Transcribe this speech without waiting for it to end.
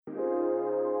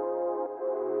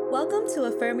Welcome to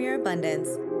Affirm Your Abundance,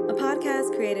 a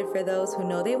podcast created for those who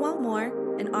know they want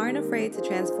more and aren't afraid to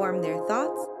transform their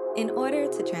thoughts in order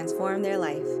to transform their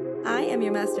life. I am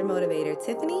your master motivator,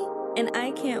 Tiffany, and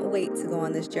I can't wait to go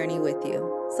on this journey with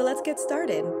you. So let's get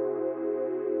started.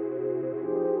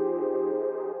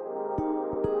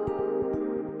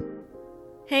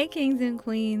 Hey, kings and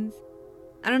queens.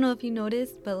 I don't know if you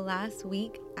noticed, but last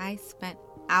week I spent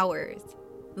hours,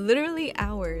 literally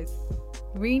hours,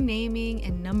 renaming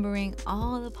and numbering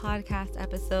all the podcast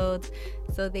episodes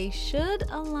so they should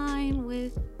align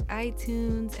with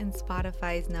iTunes and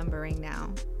Spotify's numbering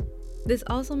now. This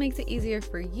also makes it easier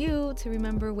for you to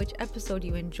remember which episode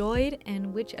you enjoyed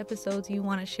and which episodes you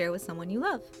want to share with someone you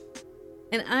love.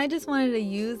 And I just wanted to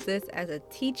use this as a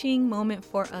teaching moment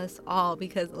for us all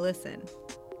because listen,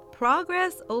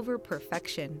 progress over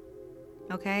perfection,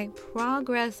 okay?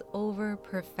 Progress over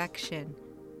perfection.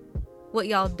 What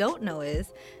y'all don't know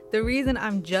is the reason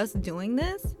I'm just doing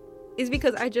this is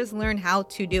because I just learned how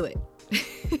to do it.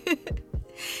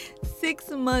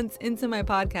 6 months into my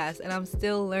podcast and I'm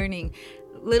still learning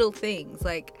little things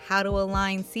like how to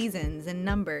align seasons and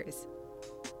numbers.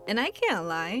 And I can't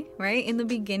lie, right? In the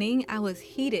beginning, I was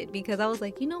heated because I was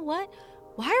like, you know what?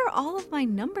 Why are all of my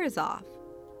numbers off?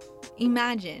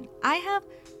 Imagine, I have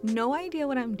no idea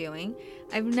what I'm doing.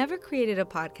 I've never created a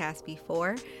podcast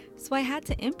before, so I had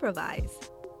to improvise.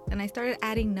 And I started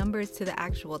adding numbers to the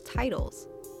actual titles.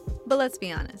 But let's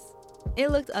be honest,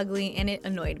 it looked ugly and it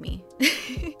annoyed me.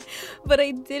 But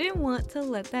I didn't want to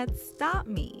let that stop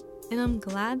me. And I'm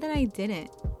glad that I didn't.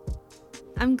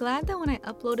 I'm glad that when I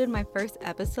uploaded my first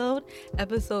episode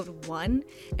 1,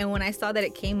 and when I saw that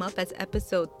it came up as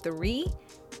episode 3,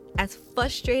 as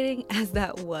frustrating as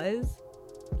that was,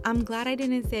 I'm glad I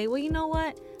didn't say, well, you know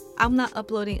what? I'm not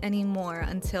uploading anymore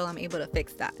until I'm able to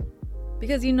fix that.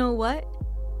 Because you know what?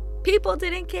 People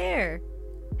didn't care.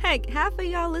 Heck, half of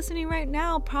y'all listening right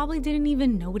now probably didn't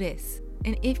even notice.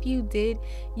 And if you did,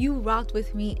 you rocked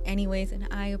with me anyways, and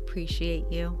I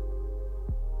appreciate you.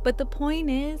 But the point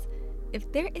is, if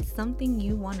there is something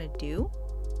you want to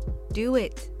do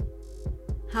it.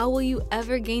 How will you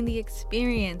ever gain the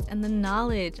experience and the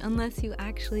knowledge unless you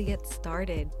actually get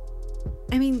started?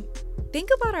 I mean, think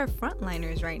about our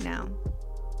frontliners right now.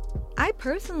 I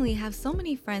personally have so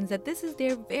many friends that this is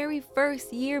their very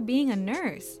first year being a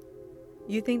nurse.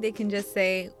 You think they can just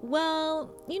say,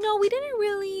 well, we didn't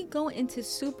really go into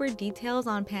super details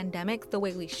on pandemics the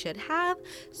way we should have,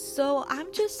 so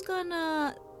I'm just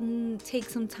gonna take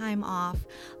some time off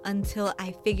until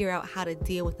I figure out how to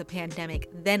deal with the pandemic,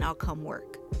 then I'll come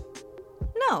work.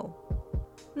 No,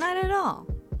 not at all.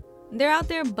 They're out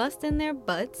there busting their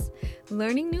butts,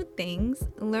 learning new things,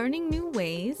 learning new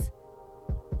ways.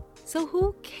 So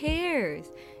who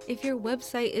cares if your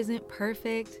website isn't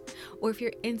perfect or if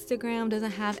your Instagram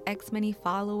doesn't have X many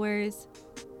followers?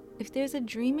 If there's a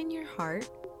dream in your heart,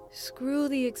 screw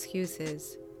the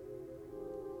excuses.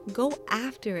 Go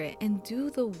after it and do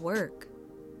the work.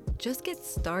 Just get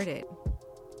started.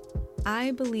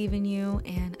 I believe in you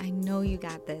and I know you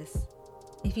got this.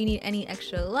 If you need any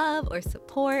extra love or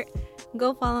support,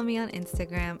 go follow me on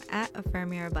Instagram at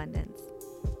Affirm Your Abundance.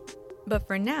 But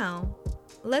for now,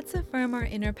 let's affirm our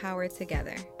inner power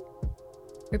together.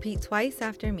 Repeat twice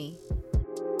after me.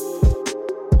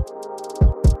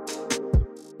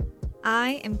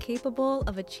 I am capable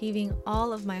of achieving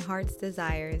all of my heart's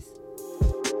desires.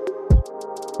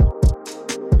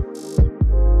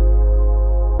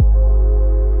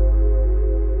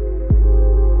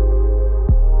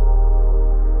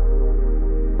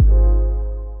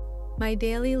 My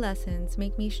daily lessons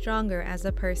make me stronger as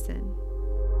a person.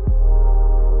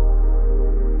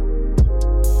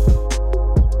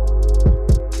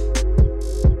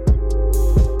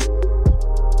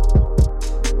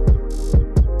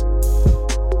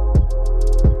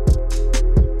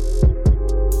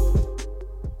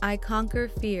 I conquer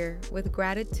fear with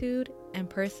gratitude and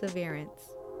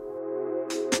perseverance.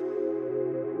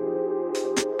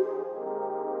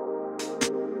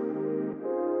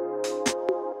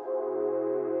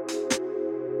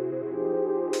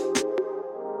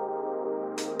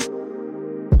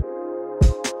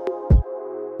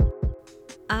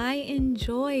 I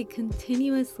enjoy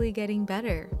continuously getting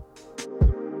better.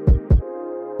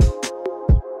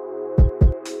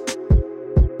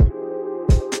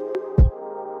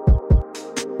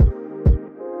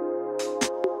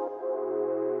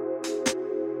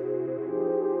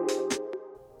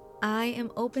 I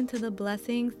am open to the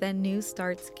blessings that new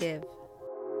starts give.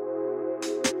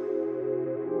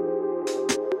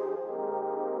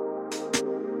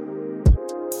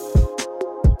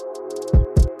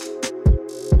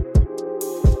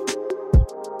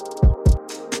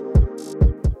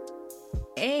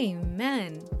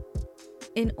 happen.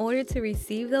 In order to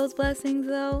receive those blessings,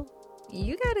 though,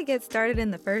 you gotta get started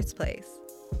in the first place.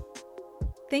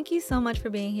 Thank you so much for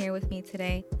being here with me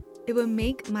today. It would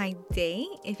make my day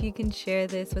if you can share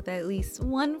this with at least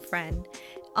one friend.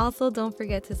 Also, don't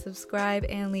forget to subscribe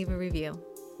and leave a review.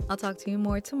 I'll talk to you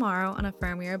more tomorrow on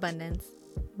Affirm Your Abundance.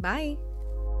 Bye.